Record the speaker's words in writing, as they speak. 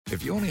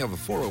If you only have a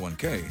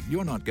 401k,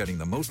 you're not getting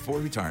the most for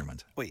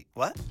retirement. Wait,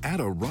 what? Add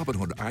a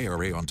Robinhood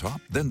IRA on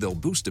top, then they'll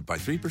boost it by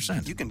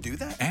 3%. You can do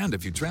that? And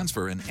if you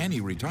transfer in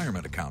any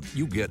retirement account,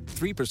 you get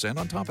 3%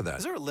 on top of that.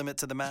 Is there a limit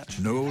to the match?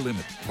 No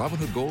limit.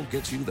 Robinhood Gold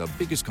gets you the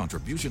biggest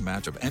contribution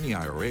match of any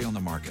IRA on the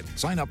market.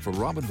 Sign up for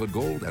Robinhood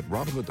Gold at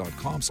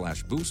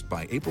Robinhood.com/boost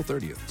by April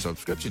 30th.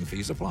 Subscription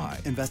fees apply.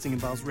 Investing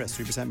involves risk.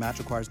 3% match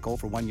requires gold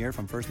for 1 year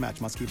from first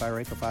match. Must keep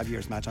IRA for 5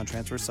 years. Match on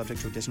transfers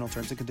subject to additional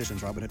terms and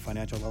conditions. Robinhood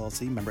Financial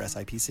LLC, member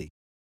SIPC.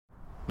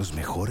 Los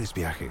mejores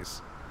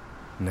viajes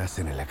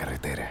nacen en la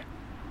carretera,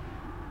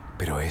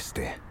 pero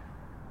este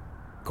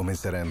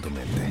comenzará en tu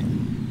mente.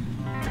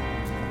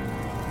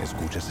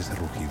 ¿Escuchas ese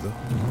rugido?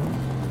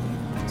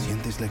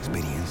 ¿Sientes la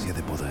experiencia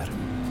de poder?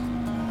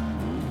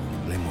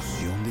 ¿La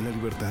emoción de la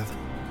libertad?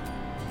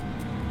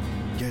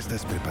 Ya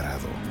estás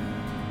preparado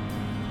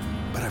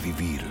para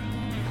vivir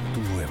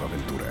tu nueva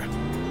aventura.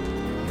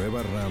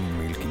 Nueva Ram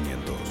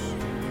 1500,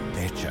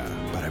 hecha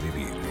para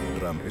vivir.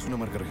 Ram es una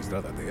marca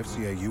registrada de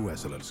FCA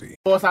US LLC. It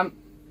was an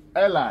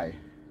ally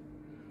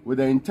with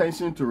the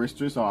intention to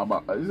restrict on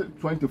about, is it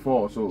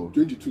 24 or so?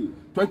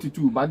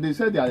 22, but they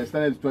said they had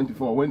extended to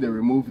 24 when they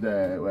removed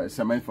the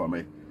cement from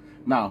it.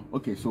 Now,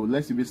 okay, so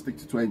let's even stick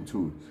to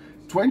 22.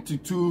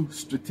 22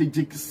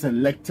 strategic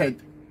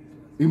selected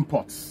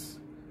imports.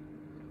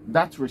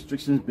 That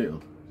restrictions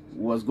bill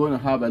was going to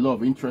have a lot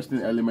of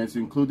interesting elements,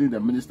 including the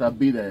minister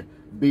be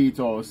it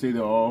or say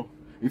the or.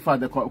 In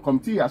fact, the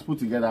committee has put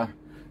together,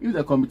 if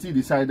the committee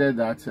decided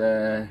that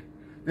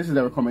this is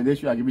the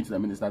recommendation you are giving to the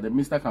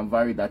minister can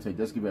vary that and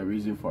just give a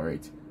reason for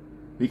it.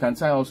 He can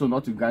say also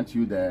not to grant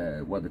you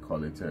the, what they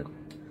call it,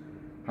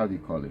 how do you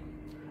call it?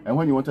 And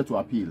when you wanted to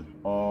appeal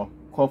or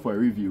call for a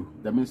review,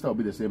 the minister will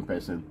be the same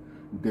person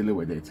dealing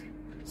with it.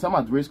 Some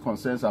had raised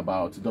concerns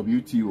about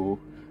WTO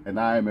and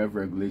IMF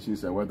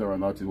regulations and whether or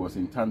not it was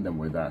in tandem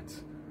with that.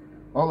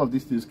 All of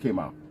these things came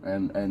up,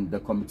 and the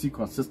committee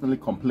consistently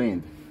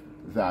complained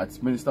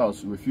that minister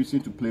was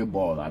refusing to play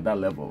ball at that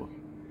level.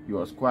 He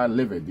was quite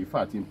livid. In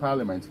fact, in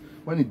Parliament,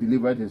 when he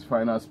delivered his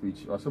final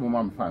speech, or some of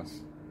my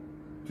fans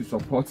to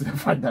support the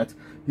fact that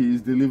he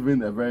is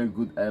delivering a very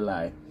good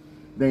ally.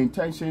 The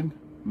intention,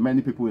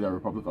 many people in the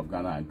Republic of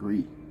Ghana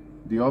agree.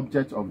 The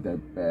object of the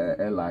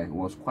ally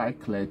was quite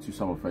clear to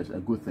some of us, a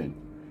good thing.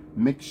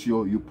 Make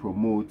sure you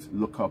promote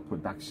local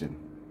production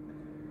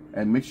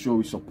and make sure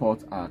we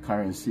support our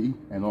currency,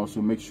 and also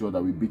make sure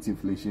that we beat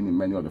inflation in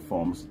many other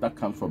forms that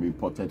comes from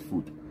imported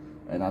food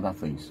and other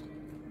things.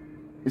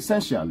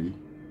 Essentially,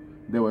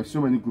 there were so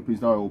many groupings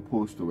that were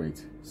opposed to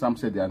it. Some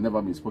said they had never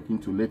been spoken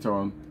to. Later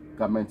on,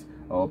 government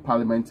or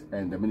parliament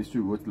and the ministry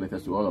wrote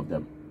letters to all of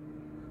them.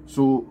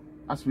 So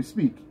as we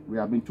speak, we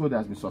have been told it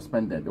has been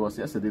suspended. It was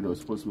yesterday they were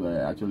supposed to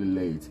actually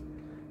lay it.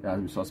 It has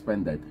been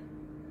suspended.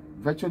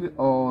 Virtually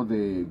all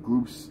the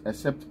groups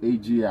except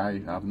AGI I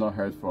have not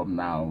heard from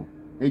now.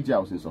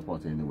 AGI was in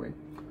support anyway.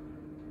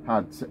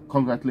 Had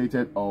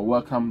congratulated or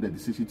welcomed the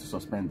decision to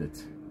suspend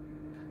it.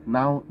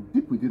 Now,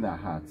 deep within our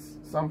hearts,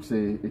 some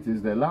say it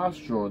is the last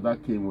straw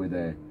that came with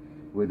the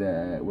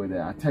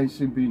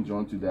attention being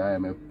drawn to the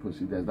IMF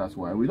procedures. That's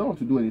why we don't want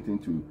to do anything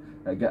to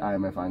get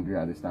IMF angry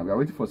at this time. We are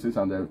waiting for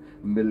 $600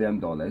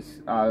 million.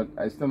 Our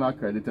external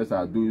creditors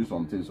are doing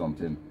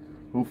something.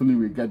 Hopefully,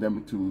 we get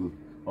them to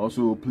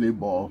also play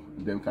ball.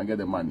 Then we can get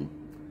the money.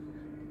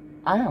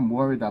 I am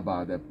worried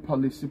about the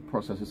policy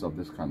processes of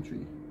this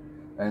country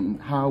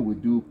and how we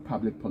do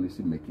public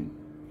policy making.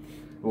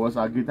 It was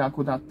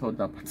Agridako that taught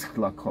that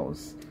particular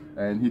course,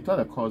 and he taught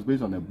a course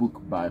based on a book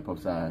by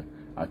Professor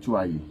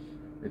Achuayi.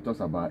 It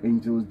talks about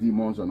angels,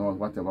 demons, and all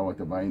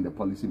whatever in the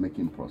policy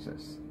making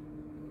process.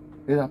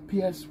 It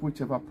appears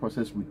whichever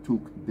process we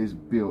took this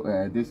bill,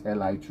 this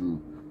LI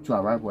to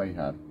arrive where he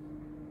had,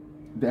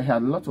 there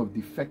had a lot of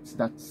defects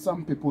that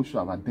some people should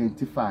have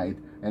identified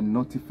and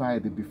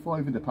notified it before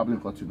even the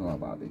public got to know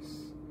about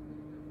this.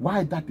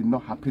 Why that did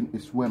not happen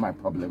is where my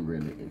problem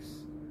really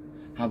is.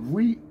 Have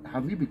we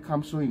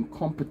become so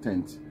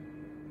incompetent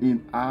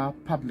in our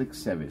public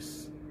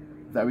service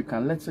that we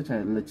can let such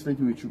a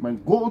legislative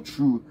instrument go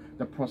through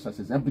the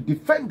processes and be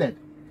defended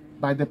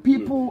by the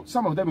people,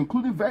 some of them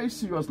including very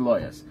serious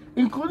lawyers,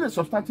 including the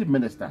substantive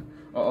minister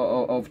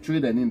of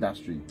trade and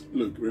industry?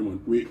 Look,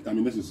 Raymond,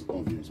 this is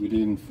obvious. We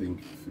didn't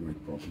think through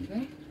it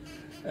properly.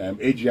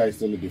 AGI is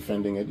still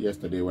defending it.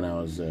 Yesterday when I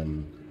was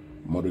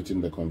moderating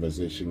the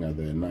conversation at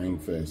the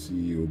 9th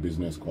CEO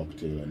Business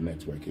Cocktail and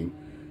Networking,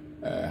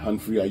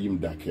 Humphrey Ayim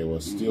Dake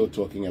was still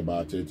talking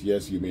about it.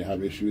 Yes, you may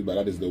have issues, but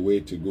that is the way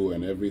to go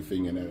and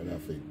everything and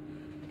everything.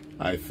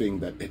 I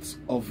think that it's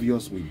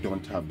obvious we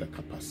don't have the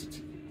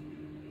capacity.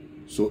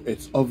 So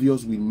it's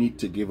obvious we need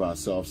to give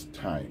ourselves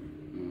time.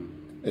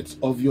 It's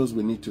obvious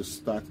we need to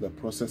start the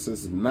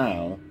processes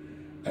now,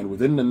 and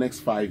within the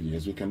next 5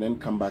 years, we can then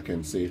come back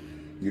and say,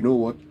 you know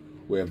what,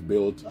 we have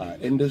built our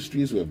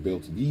industries, we have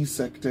built these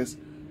sectors,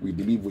 we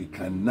believe we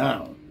can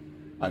now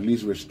at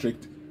least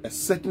restrict a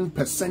certain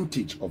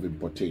percentage of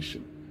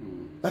importation.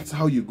 That's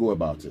how you go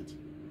about it.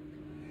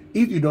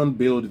 If you don't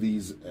build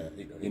these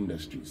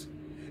industries,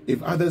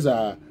 if others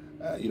are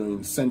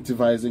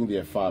incentivizing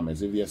their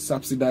farmers, if they are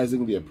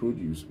subsidizing their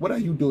produce, what are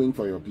you doing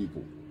for your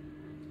people?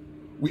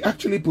 We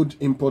actually put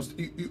imports.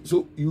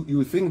 So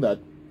you think that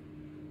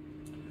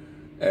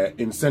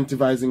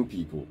incentivizing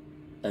people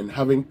and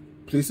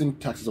placing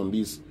taxes on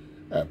these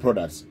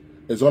products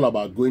is all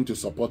about going to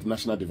support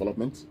national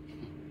development?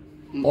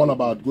 All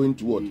about going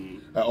to what?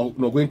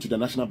 Going to the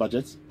national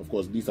budgets? Of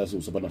course, these taxes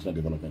will support national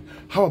development.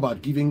 How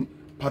about giving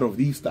part of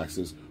these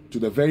taxes to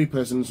the very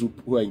persons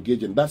who are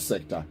engaged in that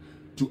sector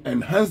to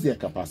enhance their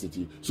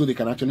capacity so they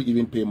can actually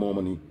even pay more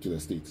money to the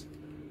states?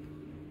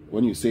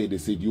 When you say, they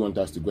say, do you want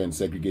us to go and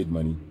segregate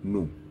money?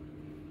 No.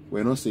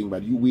 We're not saying,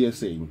 but we are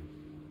saying,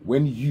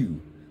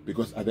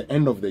 because at the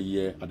end of the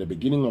year, at the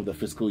beginning of the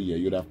fiscal year,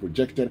 you'd have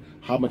projected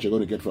how much you're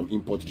going to get from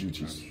import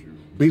duties.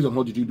 Based on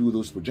how did you do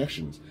those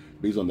projections?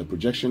 Based on the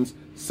projections,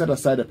 set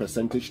aside a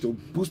percentage to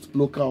boost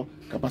local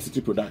capacity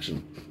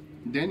production.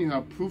 Then you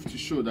have proof to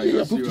show that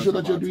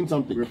you're doing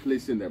something.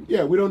 Replacing them.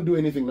 Yeah, we don't do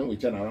anything now. We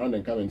turn around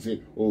and come and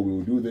say, oh,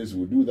 we'll do this,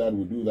 we'll do that,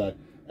 we'll do that.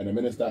 And the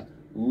minister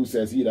who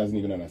says he doesn't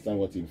even understand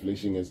what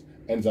inflation is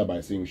ends up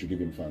by saying we should give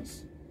him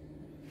funds.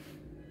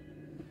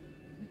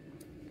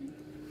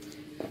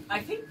 I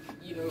think,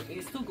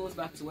 it still goes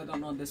back to whether or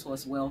not this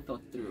was well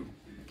thought through.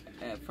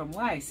 From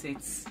where I sit,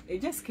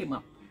 it just came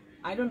up.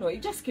 I don't know,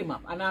 it just came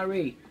up, an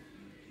array.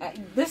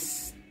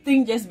 This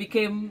thing just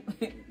became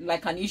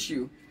like an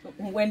issue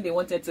when they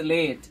wanted to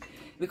lay it.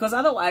 Because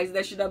otherwise,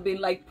 there should have been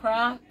like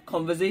prior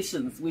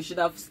conversations. We should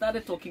have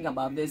started talking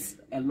about this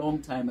a long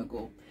time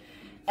ago.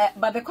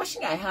 But the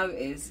question I have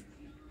is,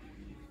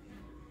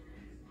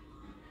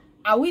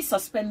 are we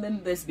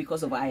suspending this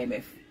because of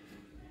IMF?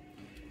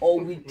 Or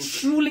we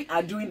truly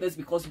are doing this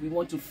because we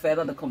want to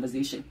further the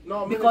conversation?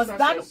 No, because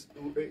this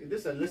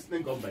is a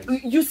listening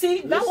government. You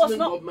see, that was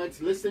not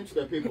government listening to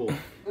the people.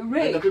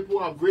 Right. And the people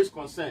have great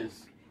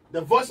concerns.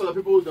 The voice of the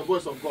people is the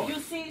voice of God. You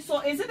see,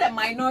 so is it a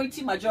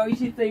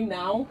minority-majority thing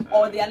now,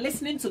 or they are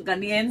listening to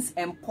Ghanaians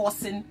and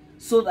pausing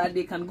so that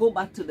they can go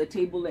back to the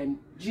table and,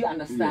 do you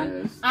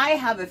understand? Yes. I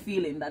have a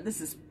feeling that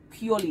this is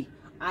purely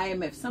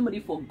IMF.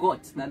 Somebody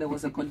forgot that there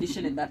was a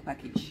condition in that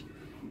package.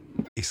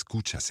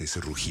 Escuchas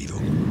ese rugido.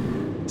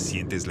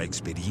 Sientes la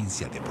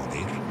experiencia de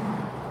poder,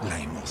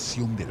 la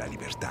emoción de la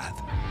libertad.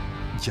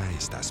 Ya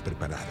estás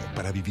preparado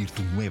para vivir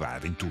tu nueva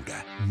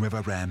aventura.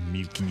 Nueva Ram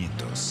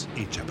 1500,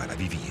 hecha para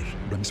vivir.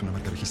 Ram es una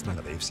marca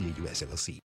registrada de FCA US LLC.